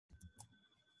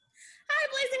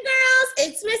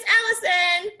it's Miss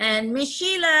Allison. And Miss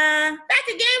Sheila. Back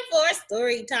again for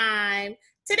story time.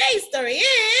 Today's story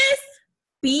is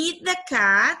Pete the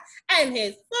Cat and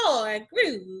his 4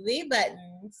 groovy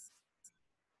buttons.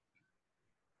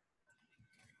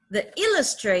 The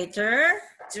illustrator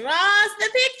Draws the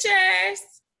pictures.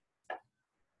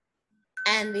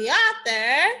 And the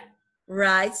author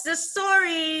writes the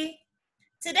story.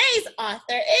 Today's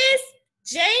author is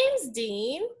James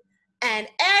Dean and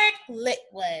Eric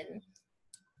Litwin.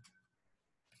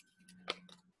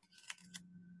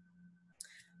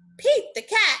 Pete the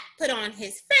cat put on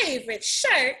his favorite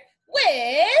shirt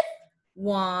with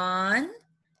 1,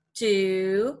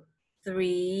 2,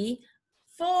 3,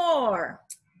 4.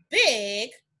 big,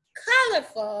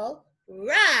 colorful,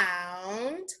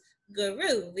 round,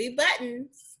 groovy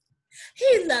buttons.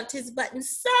 He loved his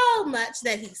buttons so much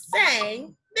that he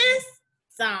sang this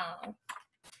song.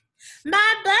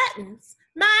 My buttons,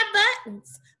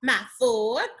 my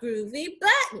 4 groovy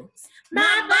buttons.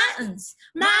 My buttons,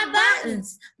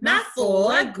 my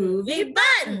 4 groovy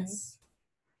buttons.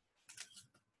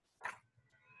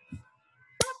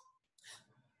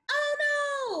 Oh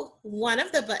no! One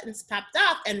of the buttons popped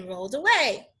off and rolled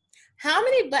away. How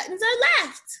many buttons are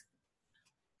left?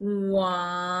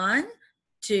 1,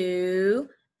 2,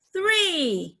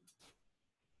 3.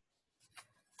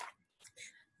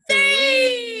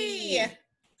 3.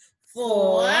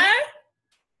 4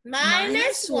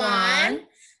 minus 1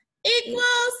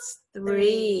 equals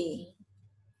 3.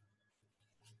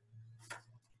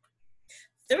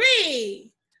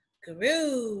 3.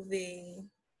 Groovy.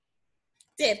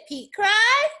 Did Pete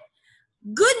cry?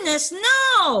 Goodness,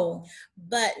 no!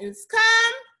 Buttons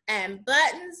come and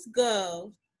buttons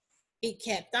go. He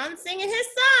kept on singing his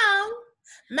song.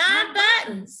 My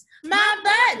buttons,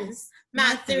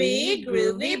 my 3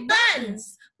 groovy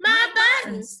buttons. My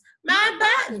buttons,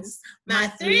 my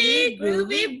 3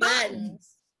 groovy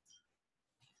buttons.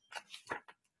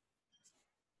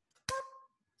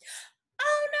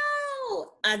 Oh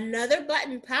no! Another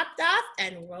button popped off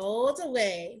and rolled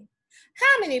away.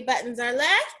 How many buttons are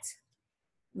left?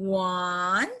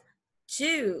 1,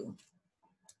 2.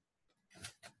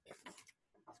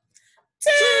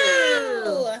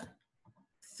 2.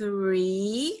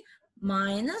 3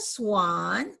 minus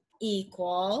 1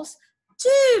 equals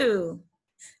 2.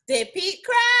 Did Pete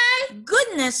cry?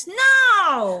 Goodness,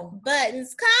 no!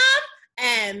 Buttons come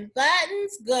and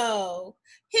buttons go.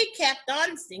 He kept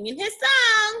on singing his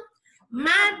song.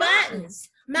 My buttons,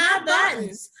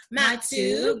 my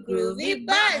 2 groovy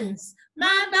buttons.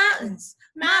 My buttons,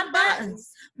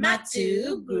 my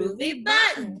 2 groovy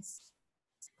buttons.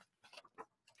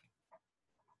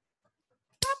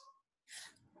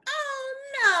 Oh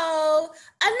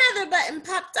no! Another button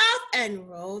popped off and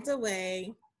rolled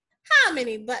away. How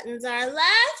many buttons are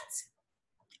left?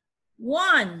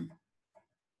 1.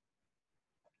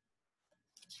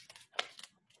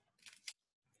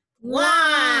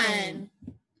 1.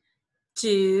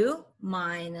 2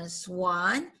 minus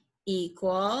 1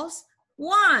 equals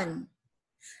 1.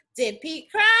 Did Pete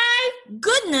cry?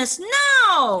 Goodness,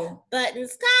 no!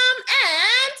 Buttons come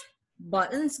and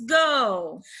Buttons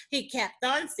go. he kept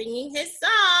on singing his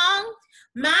song.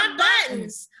 My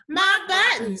buttons,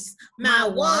 my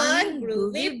 1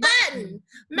 groovy button.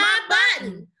 My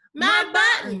button,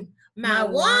 my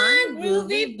 1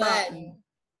 groovy button.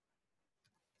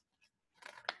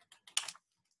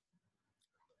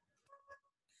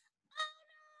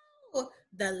 Oh,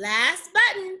 the last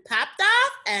button popped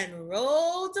off and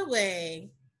rolled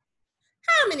away.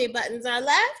 How many buttons are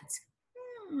left?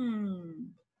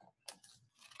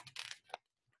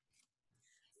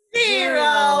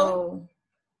 0.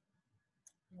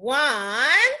 1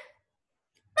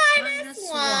 minus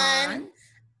 1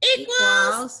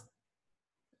 equals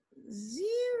 0.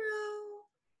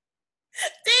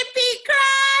 Did Pete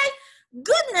cry?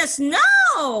 Goodness,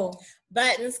 no!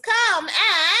 Buttons come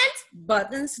and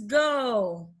Buttons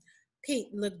go.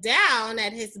 Pete looked down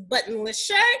at his buttonless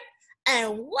shirt,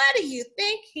 and what do you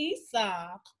think he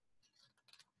saw?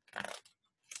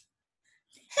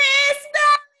 His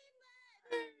belly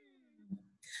button.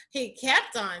 He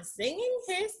kept on singing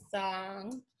his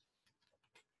song.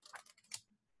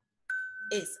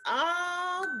 It's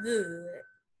all good.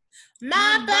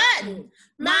 My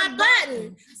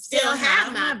button, still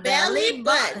have my belly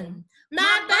button.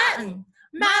 My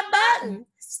button,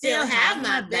 still have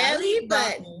my belly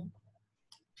button.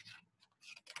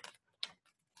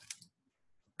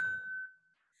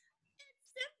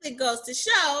 It simply goes to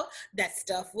show that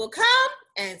stuff will come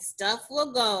and stuff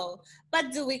will go.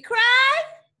 But do we cry?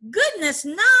 Goodness,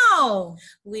 no!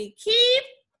 We keep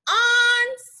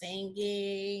on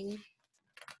singing.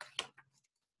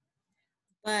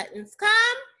 Buttons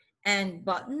come and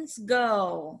buttons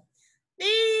go.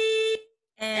 the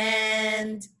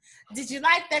And Did you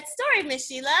like that story, Miss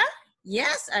Sheila?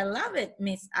 yes, I love it,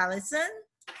 Miss Allison.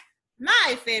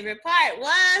 My favorite part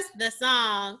was the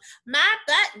song, my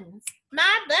buttons,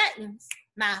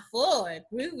 my 4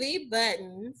 groovy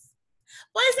buttons.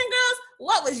 Boys and girls,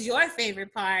 what was your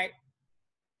favorite part?